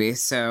indie movie,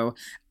 so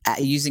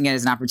using it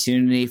as an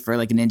opportunity for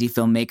like an indie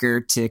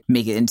filmmaker to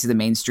make it into the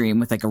mainstream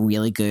with like a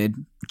really good,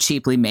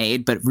 cheaply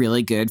made but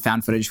really good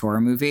found footage horror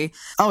movie,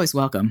 always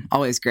welcome,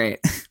 always great.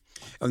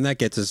 And that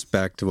gets us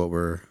back to what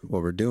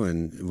we're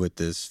doing with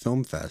this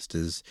film fest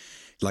is,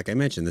 like I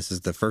mentioned, this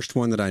is the first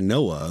one that I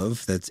know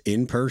of that's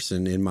in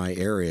person in my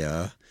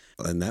area,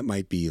 and that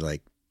might be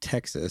like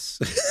Texas,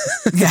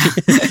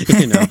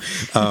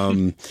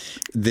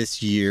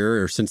 this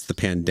year or since the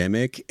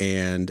pandemic.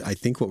 And I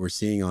think what we're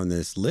seeing on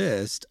this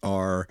list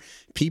are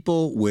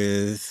people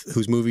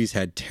whose movies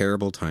had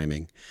terrible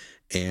timing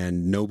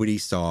and nobody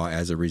saw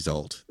as a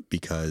result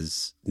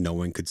because no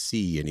one could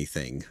see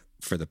anything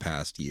for the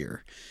past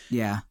year.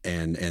 Yeah.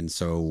 And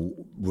so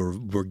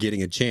we're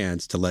getting a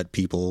chance to let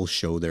people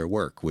show their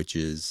work, which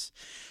is,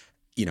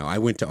 I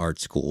went to art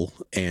school,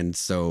 and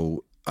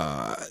so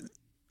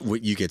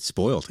you get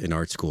spoiled in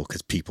art school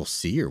because people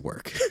see your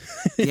work.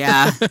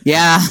 Yeah.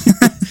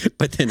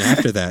 But then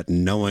after that,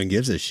 no one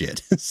gives a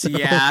shit. So.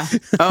 Yeah.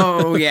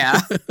 Oh, yeah.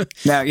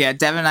 No, yeah.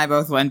 Devin and I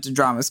both went to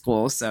drama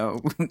school, so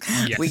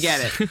we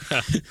get it.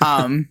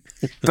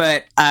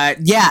 But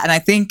and I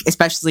think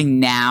especially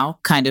now,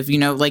 kind of,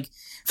 like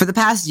for the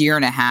past year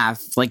and a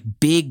half, like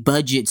big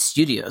budget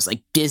studios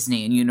like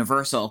Disney and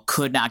Universal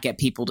could not get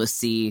people to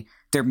see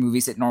their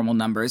movies at normal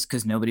numbers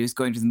because nobody was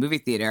going to the movie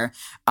theater.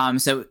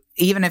 So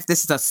even if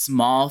this is a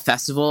small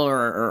festival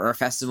or a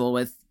festival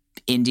with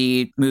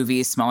indie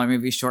movies, smaller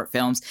movies, short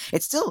films,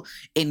 it's still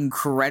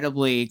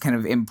incredibly kind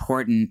of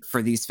important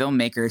for these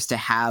filmmakers to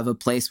have a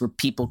place where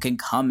people can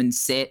come and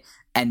sit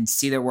and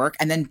see their work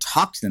and then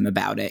talk to them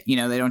about it. They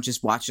don't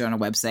just watch it on a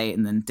website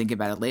and then think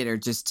about it later,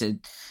 just to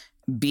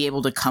be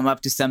able to come up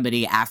to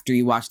somebody after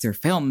you watch their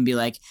film and be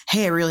like,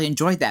 hey, I really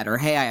enjoyed that, or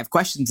hey, I have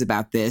questions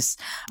about this.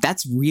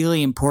 That's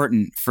really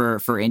important for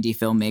indie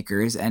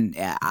filmmakers. And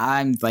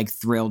I'm like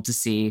thrilled to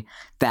see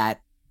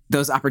that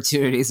those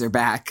opportunities are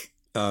back.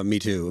 Me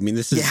too. I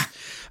mean,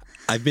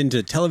 I've been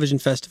to television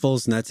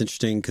festivals, and that's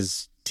interesting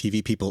because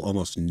TV people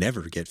almost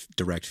never get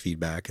direct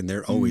feedback, and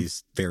they're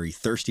always very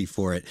thirsty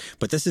for it.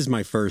 But this is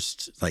my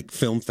first like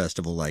film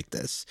festival like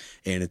this,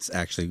 and it's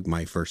actually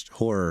my first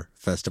horror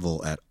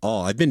festival at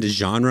all. I've been to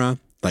genre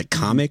like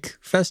comic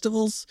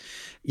festivals,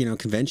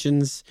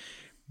 conventions,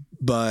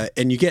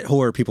 and you get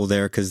horror people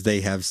there because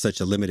they have such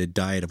a limited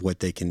diet of what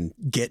they can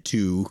get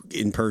to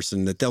in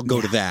person that they'll go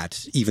to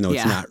that, even though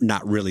it's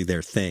not really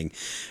their thing.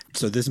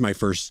 So this is my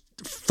first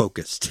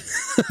focused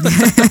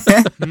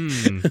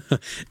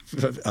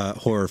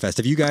horror fest.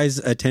 Have you guys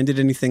attended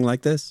anything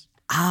like this?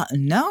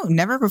 No,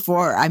 never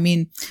before. I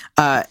mean,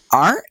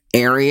 our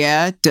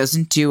area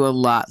doesn't do a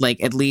lot,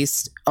 like at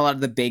least a lot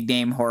of the big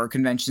name horror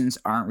conventions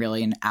aren't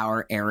really in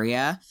our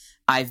area.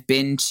 I've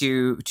been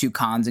to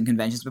cons and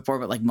conventions before,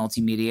 but like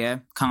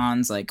multimedia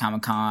cons like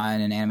Comic-Con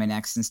and Anime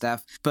Next and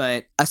stuff.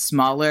 But a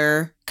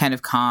smaller kind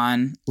of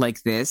con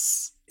like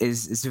this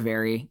is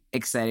very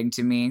exciting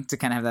to me. To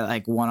kind of have that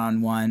like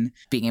one-on-one,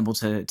 being able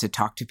to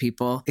talk to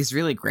people is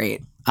really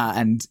great.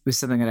 And it was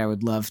something that I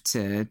would love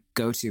to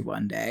go to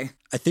one day.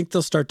 I think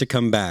they'll start to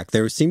come back.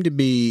 There seemed to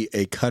be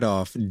a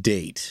cutoff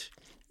date,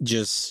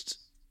 just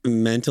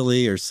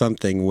mentally or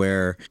something,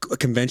 where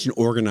convention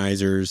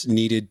organizers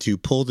needed to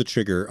pull the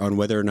trigger on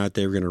whether or not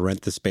they were going to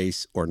rent the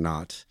space or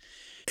not.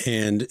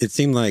 And it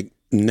seemed like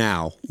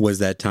now was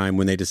that time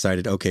when they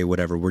decided, okay,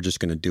 whatever, we're just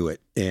going to do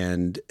it.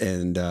 And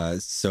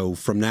so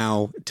from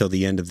now till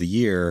the end of the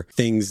year,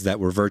 things that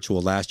were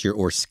virtual last year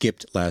or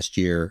skipped last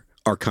year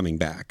are coming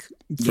back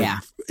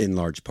in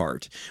large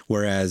part.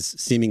 Whereas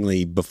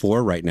seemingly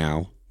before right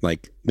now,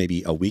 like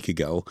maybe a week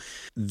ago,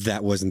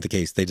 that wasn't the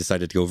case. They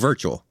decided to go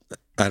virtual.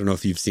 I don't know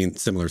if you've seen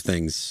similar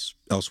things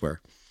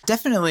elsewhere.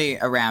 Definitely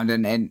around.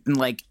 And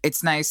like,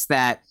 it's nice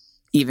that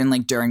even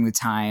like during the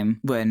time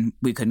when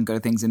we couldn't go to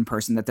things in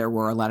person, that there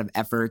were a lot of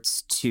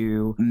efforts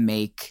to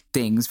make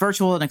things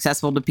virtual and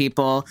accessible to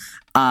people.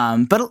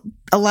 But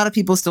a lot of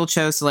people still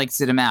chose to like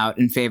sit them out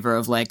in favor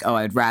of like, oh,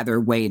 I'd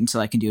rather wait until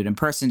I can do it in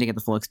person to get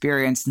the full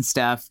experience and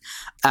stuff.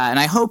 And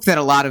I hope that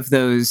a lot of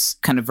those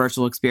kind of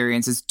virtual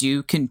experiences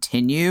do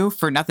continue,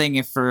 for nothing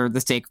if for the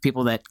sake of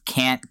people that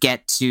can't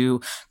get to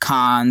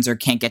cons or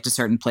can't get to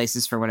certain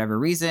places for whatever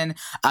reason,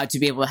 to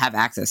be able to have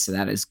access to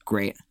that is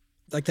great.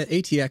 Like that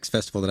ATX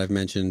festival that I've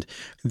mentioned,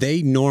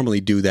 they normally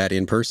do that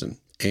in person.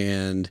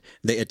 And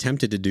they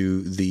attempted to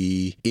do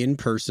the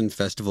in-person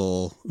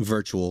festival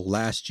virtual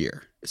last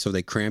year. So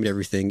they crammed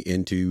everything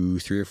into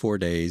 3 or 4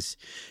 days.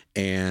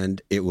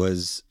 And it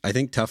was, I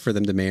think, tough for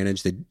them to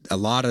manage. A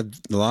lot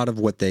of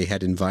what they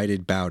had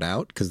invited bowed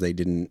out because they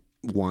didn't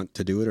want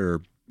to do it,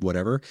 or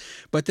whatever.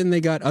 But then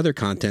they got other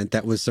content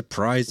that was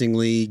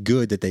surprisingly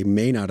good that they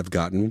may not have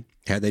gotten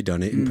had they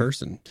done it in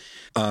person.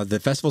 The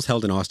festival's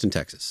held in Austin,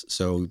 Texas.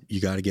 So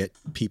you got to get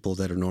people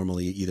that are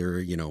normally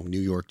either, New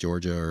York,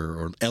 Georgia,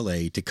 or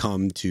LA to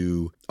come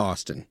to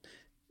Austin.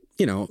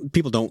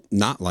 People don't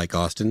not like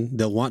Austin.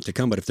 They'll want to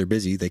come, but if they're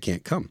busy, they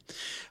can't come.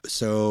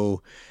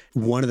 So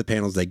one of the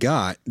panels they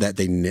got that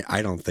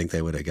I don't think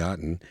they would have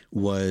gotten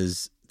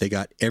was they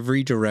got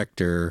every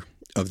director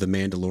of The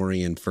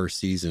Mandalorian first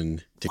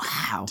season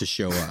to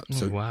show up.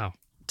 So wow.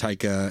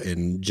 Taika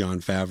and Jon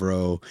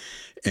Favreau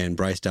and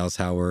Bryce Dallas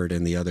Howard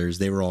and the others,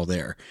 they were all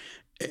there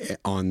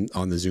on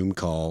the Zoom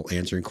call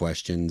answering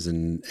questions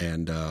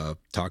and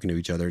talking to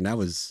each other. And that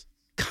was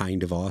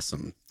kind of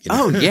awesome.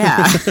 Oh,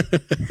 yeah.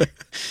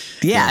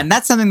 Yeah, and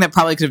that's something that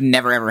probably could have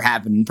never, ever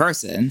happened in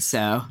person,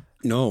 so...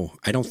 No,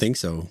 I don't think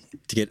so.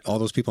 To get all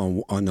those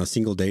people on a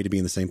single day to be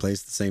in the same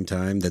place at the same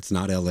time, that's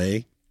not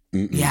L.A.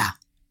 Mm-mm. Yeah.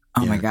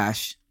 Oh, my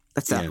gosh.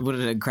 What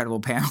an incredible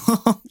panel.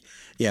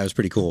 Yeah, it was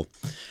pretty cool.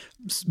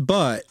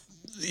 But,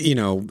 in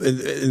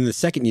the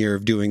second year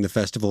of doing the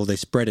festival, they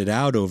spread it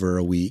out over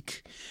a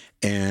week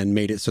and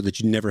made it so that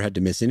you never had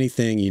to miss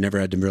anything. You never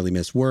had to really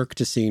miss work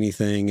to see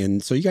anything.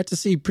 And so you got to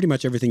see pretty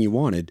much everything you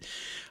wanted.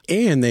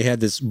 And they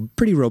had this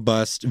pretty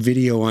robust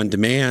video on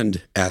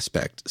demand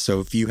aspect.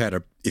 So if you had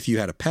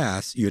a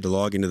pass, you had to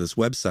log into this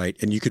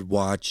website and you could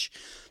watch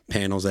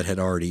panels that had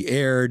already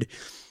aired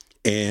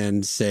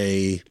and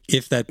say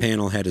if that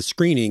panel had a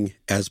screening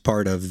as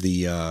part of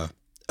the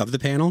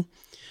panel,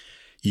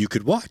 you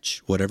could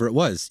watch whatever it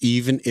was,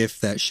 even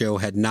if that show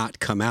had not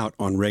come out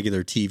on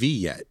regular TV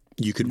yet.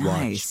 You could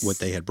watch what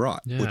they had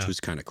brought, which was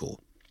kind of cool.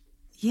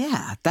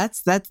 Yeah,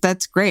 that's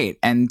great.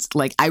 And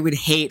I would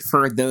hate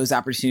for those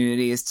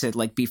opportunities to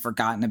be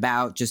forgotten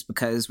about just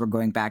because we're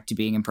going back to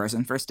being in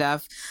person for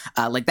stuff.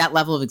 That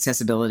level of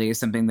accessibility is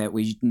something that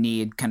we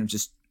need kind of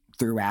just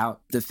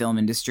throughout the film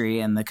industry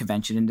and the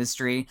convention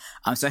industry.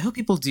 So I hope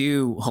people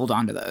do hold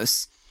on to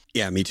those.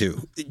 Yeah, me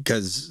too.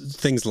 Because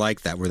things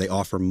like that where they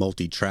offer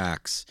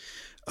multi-tracks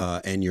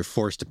and you're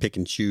forced to pick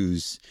and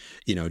choose,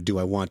 do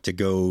I want to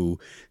go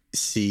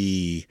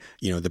see,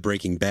 the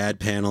Breaking Bad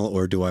panel,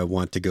 or do I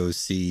want to go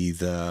see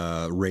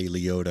the Ray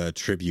Liotta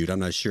tribute? I'm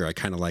not sure. I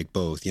kind of like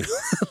both,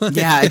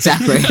 Yeah,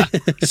 exactly.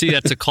 See,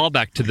 that's a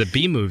callback to the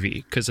B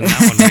movie, because in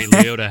that one, Ray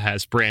Liotta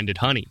has branded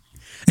honey.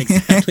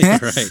 Exactly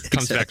right.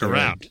 Comes back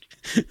around.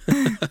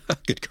 Right.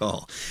 Good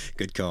call.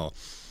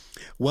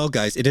 Well,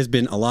 guys, it has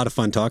been a lot of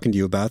fun talking to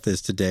you about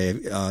this today.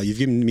 You've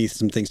given me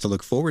some things to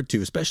look forward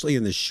to, especially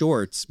in the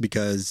shorts,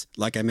 because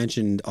like I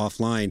mentioned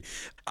offline,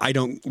 I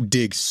don't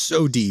dig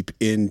so deep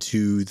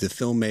into the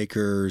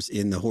filmmakers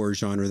in the horror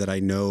genre that I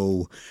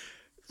know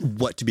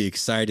what to be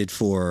excited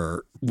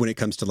for when it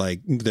comes to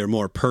their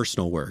more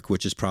personal work,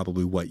 which is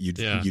probably what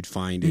you'd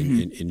find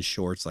in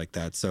shorts like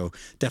that. So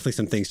definitely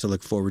some things to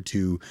look forward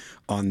to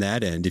on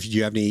that end. If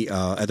you have any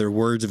other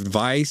words of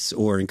advice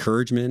or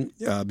encouragement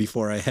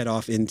before I head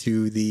off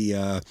into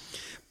the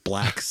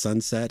black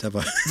sunset of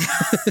a...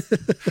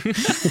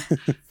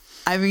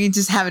 I mean,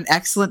 just have an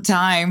excellent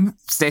time.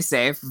 Stay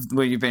safe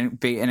when you've been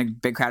in a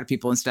big crowd of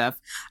people and stuff.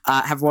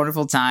 Have a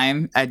wonderful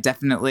time.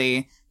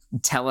 Definitely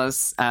tell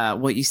us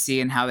what you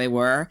see and how they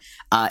were.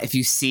 If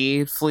you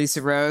see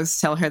Felissa Rose,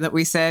 tell her that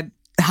we said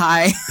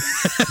hi.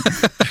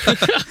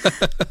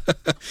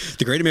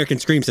 The Great American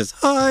Scream says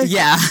hi.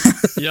 Yeah.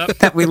 Yep.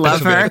 That we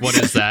love her.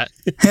 What is that?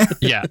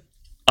 Yeah.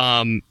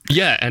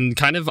 Yeah, and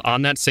kind of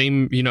on that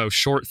same,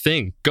 short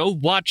thing, go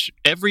watch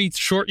every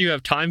short you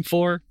have time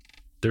for.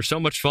 They're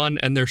so much fun,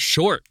 and they're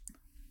short.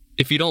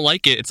 If you don't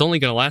like it, it's only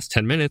going to last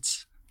 10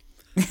 minutes.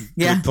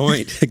 Yeah. Good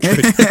point.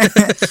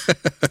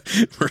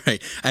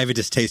 Right. I have a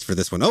distaste for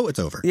this one. Oh, it's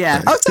over.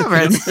 Yeah. Oh, it's over.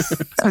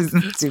 That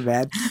wasn't too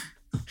bad.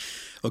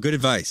 Well, good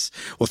advice.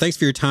 Well, thanks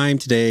for your time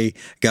today,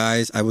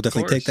 guys. I will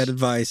definitely take that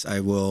advice.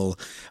 I will,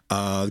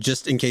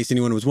 just in case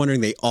anyone was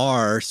wondering, they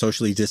are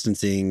socially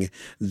distancing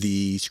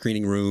the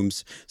screening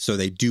rooms. So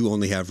they do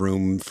only have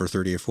room for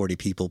 30 or 40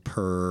 people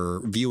per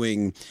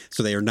viewing.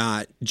 So they are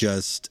not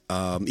just,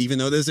 even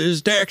though this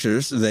is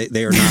Texas,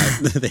 they are not,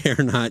 they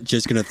are not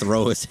just going to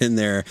throw us in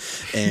there.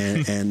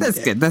 And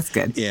That's good. That's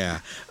good. Yeah.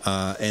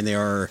 And they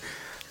are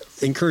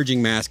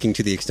encouraging masking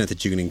to the extent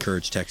that you can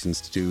encourage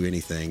Texans to do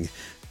anything.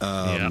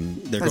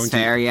 That's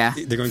fair, yeah.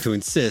 They're going to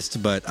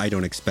insist, but I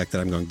don't expect that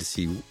I'm going to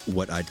see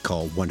what I'd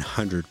call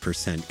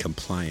 100%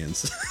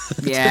 compliance.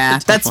 Yeah,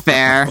 that's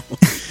fair.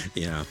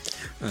 Yeah,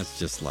 that's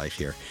just life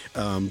here.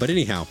 But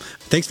anyhow,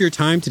 thanks for your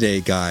time today,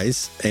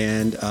 guys.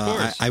 And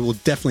I will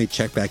definitely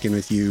check back in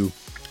with you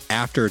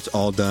after it's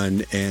all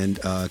done and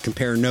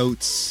compare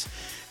notes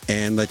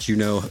and let you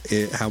know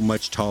how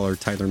much taller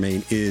Tyler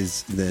Mane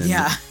is than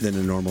a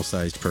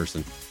normal-sized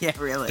person. Yeah,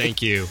 really.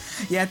 Thank you.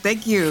 Yeah,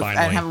 thank you.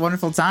 Finally. And have a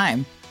wonderful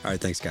time. All right,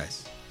 thanks,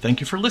 guys. Thank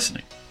you for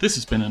listening. This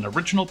has been an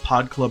original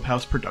Pod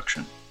Clubhouse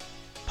production.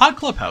 Pod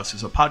Clubhouse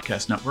is a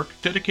podcast network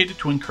dedicated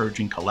to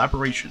encouraging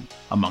collaboration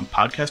among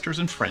podcasters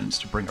and friends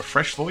to bring a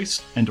fresh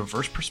voice and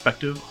diverse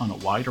perspective on a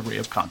wide array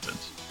of content.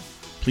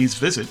 Please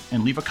visit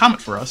and leave a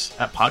comment for us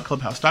at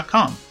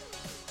podclubhouse.com.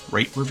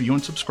 Rate, review,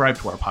 and subscribe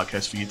to our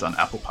podcast feeds on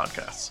Apple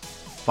Podcasts.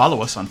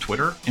 Follow us on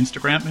Twitter,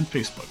 Instagram, and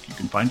Facebook. You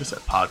can find us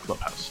at Pod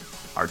Clubhouse.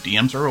 Our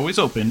DMs are always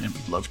open, and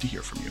we'd love to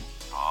hear from you.